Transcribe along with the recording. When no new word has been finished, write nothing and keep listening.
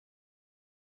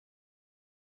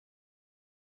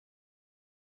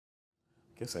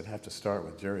guess I'd have to start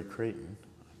with Jerry Creighton,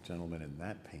 a gentleman in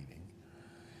that painting.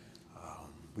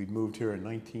 We'd moved here in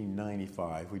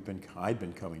 1995. I'd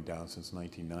been coming down since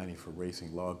 1990 for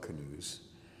racing log canoes,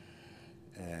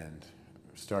 and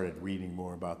started reading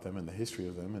more about them and the history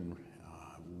of them. And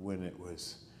when it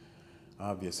was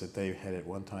obvious that they had at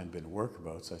one time been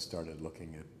workboats, I started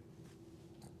looking at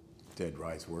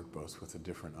deadrise workboats with a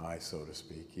different eye, so to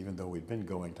speak, even though we'd been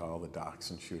going to all the docks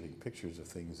and shooting pictures of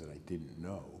things that I didn't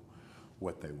know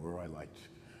what they were. I liked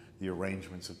the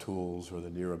arrangements of tools or the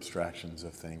near abstractions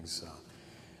of things.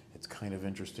 It's kind of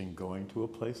interesting going to a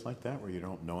place like that where you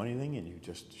don't know anything and you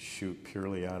just shoot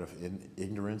purely out of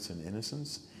ignorance and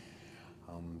innocence.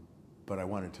 But I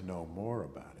wanted to know more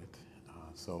about it.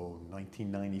 So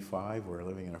 1995, we're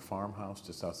living in a farmhouse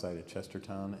just outside of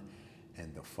Chestertown,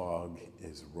 and the fog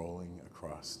is rolling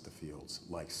across the fields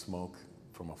like smoke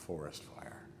from a forest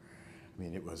fire. I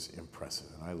mean, it was impressive.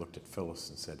 And I looked at Phyllis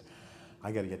and said,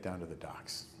 I got to get down to the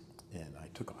docks. And I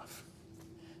took off.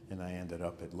 And I ended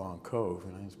up at Long Cove,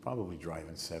 and I was probably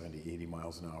driving 70, 80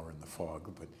 miles an hour in the fog,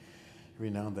 but every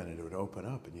now and then it would open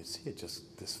up, and you'd see it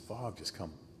just, this fog just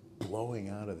come blowing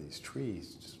out of these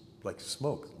trees, just like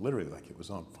smoke, literally like it was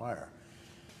on fire.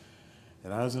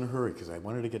 And I was in a hurry because I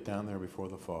wanted to get down there before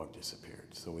the fog disappeared.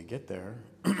 So we get there,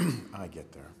 I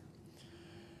get there,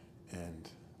 and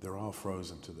they're all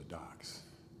frozen to the docks.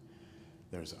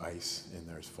 There's ice and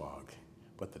there's fog,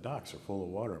 but the docks are full of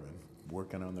watermen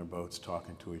working on their boats,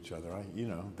 talking to each other.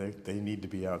 They need to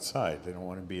be outside. They don't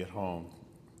want to be at home,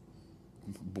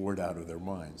 bored out of their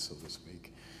minds, so to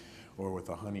speak, or with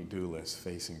a honey-do list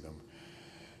facing them.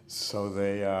 So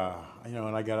they, and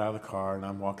I got out of the car and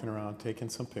I'm walking around taking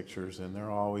some pictures, and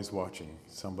they're always watching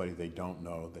somebody they don't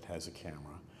know that has a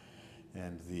camera.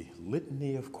 And the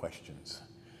litany of questions.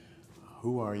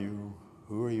 Who are you?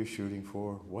 Who are you shooting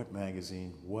for? What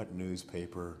magazine? What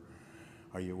newspaper?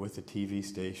 Are you with a TV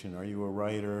station? Are you a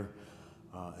writer?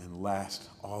 And last,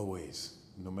 always,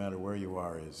 no matter where you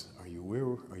are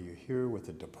you here with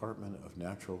the Department of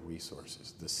Natural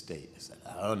Resources, the state? I said,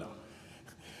 oh no.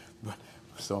 But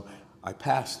so I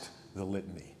passed the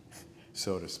litany,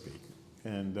 so to speak.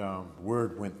 And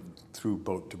word went through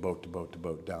boat to boat to boat to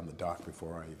boat down the dock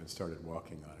before I even started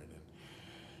walking on it.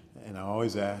 And I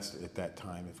always asked at that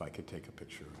time if I could take a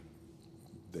picture.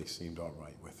 They seemed all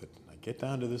right with it. I get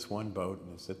down to this one boat,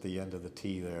 and it's at the end of the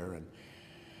T there, and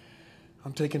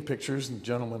I'm taking pictures, and the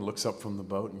gentleman looks up from the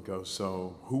boat and goes,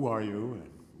 so who are you, and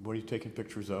what are you taking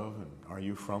pictures of, and are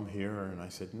you from here? And I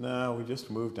said, no, we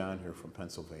just moved down here from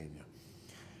Pennsylvania.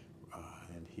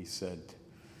 And he said,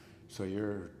 so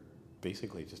you're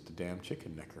basically just a damn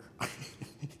chicken necker.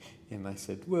 And I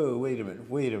said, whoa, wait a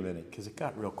minute, because it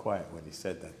got real quiet when he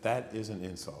said that. That is an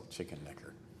insult, chicken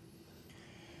necker.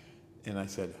 And I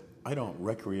said, I don't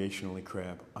recreationally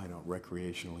crab, I don't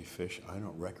recreationally fish, I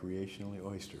don't recreationally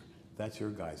oyster. That's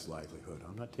your guys' livelihood.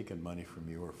 I'm not taking money from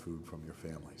you or food from your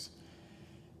families.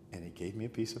 And he gave me a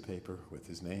piece of paper with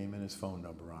his name and his phone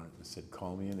number on it and said,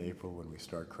 call me in April when we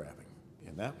start crabbing.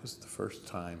 And that was the first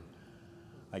time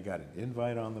I got an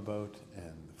invite on the boat,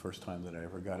 and the first time that I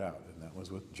ever got out. And that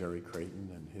was with Jerry Creighton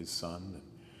and his son. And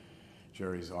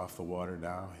Jerry's off the water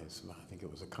now. I think it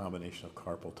was a combination of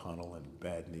carpal tunnel and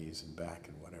bad knees and back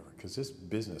and whatever, because this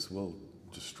business will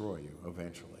destroy you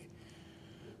eventually.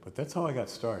 But that's how I got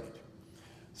started.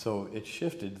 So it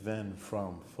shifted then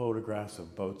from photographs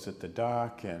of boats at the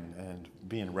dock and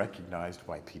being recognized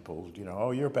by people,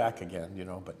 oh, you're back again,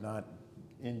 but not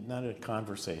a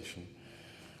conversation.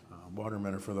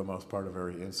 Watermen are, for the most part, a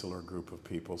very insular group of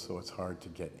people, so it's hard to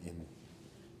get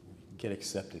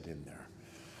accepted in there.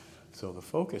 So the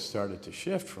focus started to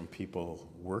shift from people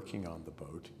working on the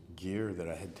boat, gear that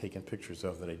I had taken pictures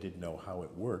of that I didn't know how it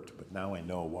worked, but now I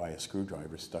know why a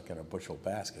screwdriver is stuck in a bushel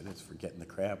basket. It's for getting the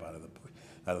crab out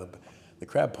of the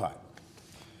crab pot.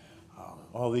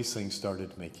 All these things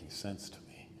started making sense to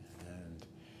me. And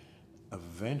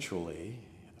eventually,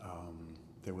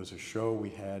 there was a show we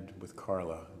had with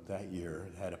Carla that year.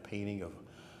 It had a painting of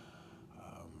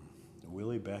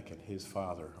Willie Beck and his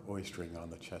father oystering on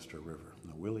the Chester River.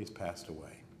 Now, Willie's passed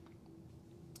away.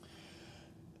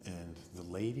 And the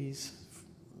ladies,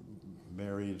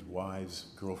 married wives,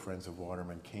 girlfriends of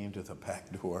watermen, came to the back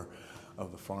door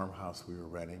of the farmhouse we were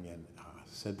renting and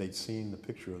said they'd seen the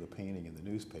picture of the painting in the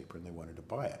newspaper and they wanted to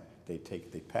buy it.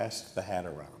 They passed the hat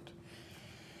around.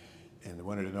 And they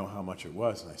wanted to know how much it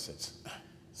was, and I said,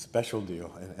 special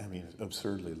deal, and I mean,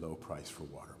 absurdly low price for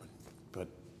watermen. But,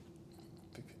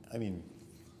 I mean,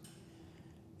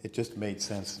 it just made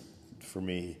sense for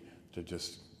me to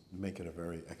just make it a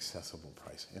very accessible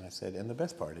price. And I said, and the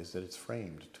best part is that it's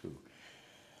framed too.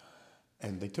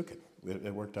 And they took it.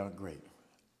 It worked out great.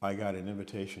 I got an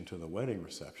invitation to the wedding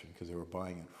reception because they were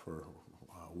buying it for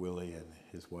Willie and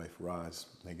his wife Roz.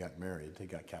 They got married. They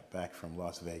got back from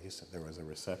Las Vegas, and there was a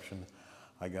reception.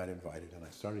 I got invited, and I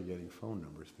started getting phone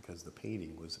numbers because the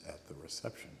painting was at the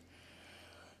reception.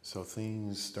 So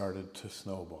things started to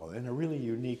snowball in a really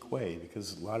unique way,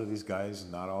 because a lot of these guys,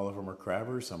 not all of them are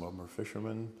crabbers, some of them are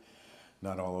fishermen,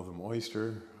 not all of them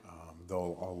oyster,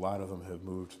 though a lot of them have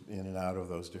moved in and out of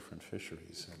those different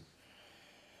fisheries. And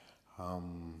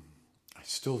I'm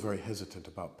still very hesitant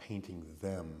about painting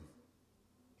them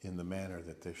in the manner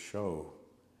that this show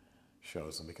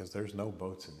shows them, because there's no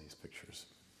boats in these pictures.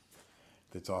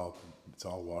 It's all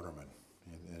watermen.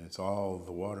 And it's all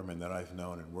the watermen that I've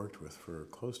known and worked with for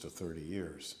close to 30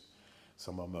 years.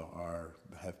 Some of them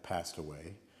have passed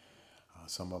away.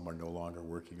 Some of them are no longer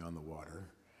working on the water.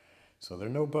 So there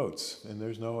are no boats, and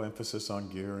there's no emphasis on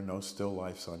gear, and no still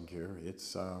lifes on gear.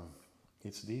 It's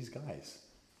these guys.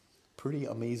 Pretty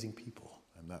amazing people.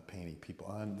 I'm not painting people.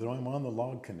 I'm on the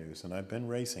log canoes, and I've been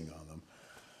racing on them.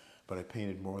 But I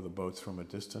painted more of the boats from a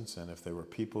distance, and if they were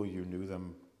people, you knew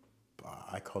them.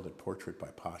 I called it portrait by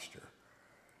posture,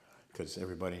 because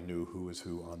everybody knew who was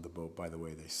who on the boat by the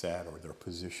way they sat or their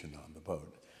position on the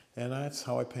boat. And that's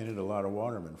how I painted a lot of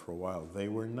watermen for a while.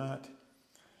 They're not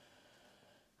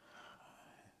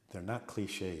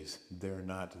cliches. They're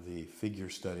not the figure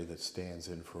study that stands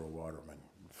in for a waterman.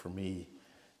 For me,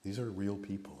 these are real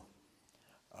people.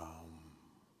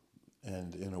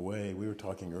 And in a way, we were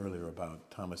talking earlier about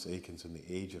Thomas Eakins and the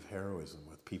age of heroism,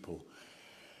 with people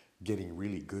getting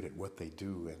really good at what they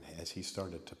do, and as he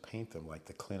started to paint them, like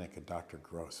the clinic of Dr.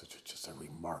 Gross, which is just a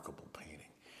remarkable painting.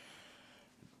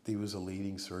 He was a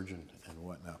leading surgeon and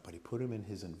whatnot, but he put him in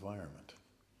his environment.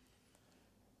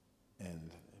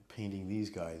 And painting these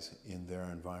guys in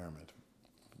their environment,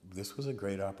 this was a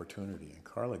great opportunity, and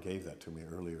Carla gave that to me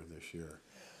earlier this year.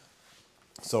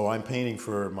 So I'm painting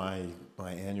for my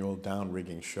annual down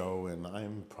rigging show, and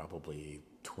I'm probably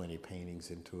 20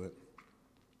 paintings into it.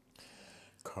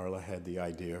 Carla had the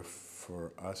idea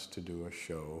for us to do a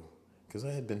show, because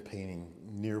I had been painting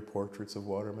near portraits of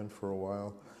watermen for a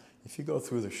while. If you go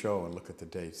through the show and look at the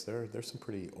dates, there's some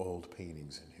pretty old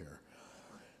paintings in here.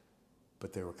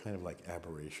 But they were kind of like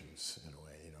aberrations in a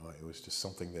way. You know, it was just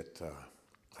something that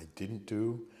I didn't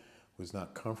do, was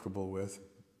not comfortable with,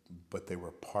 but they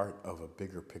were part of a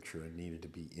bigger picture and needed to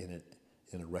be in it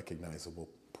in a recognizable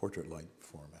portrait-like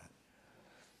format.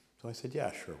 So I said,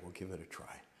 yeah, sure, we'll give it a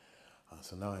try.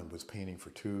 So now I was painting for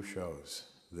 2 shows,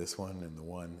 this one and the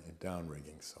one at down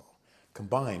rigging. So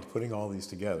combined, putting all these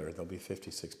together, there'll be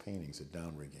 56 paintings at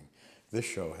down rigging. This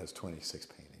show has 26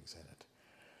 paintings in it.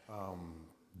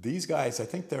 These guys, I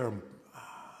think they're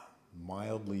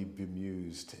mildly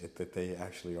bemused that they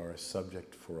actually are a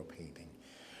subject for a painting.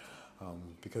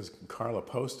 Because Carla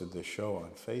posted this show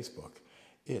on Facebook,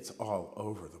 it's all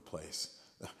over the place.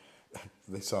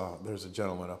 There's a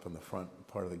gentleman up in the front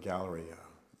part of the gallery,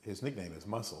 his nickname is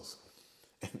Muscles.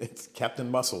 And it's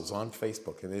Captain Muscles on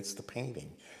Facebook, and it's the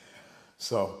painting.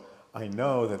 So I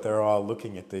know that they're all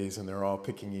looking at these, and they're all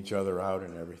picking each other out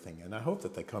and everything. And I hope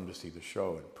that they come to see the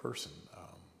show in person.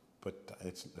 But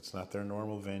it's not their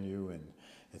normal venue, and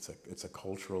it's a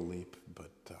cultural leap.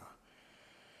 But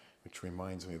which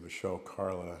reminds me of a show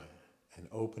an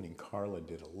opening Carla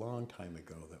did a long time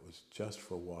ago that was just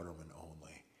for watermen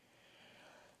only.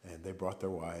 And they brought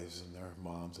their wives and their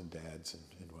moms and dads and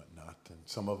whatnot. And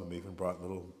some of them even brought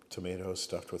little tomatoes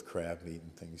stuffed with crab meat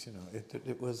and things. You know,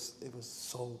 it was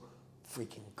so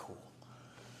freaking cool.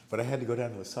 But I had to go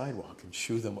down to the sidewalk and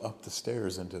shoo them up the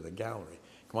stairs into the gallery.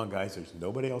 Come on, guys, there's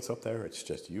nobody else up there. It's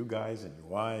just you guys and your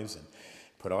wives, and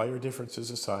put all your differences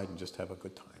aside and just have a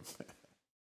good time.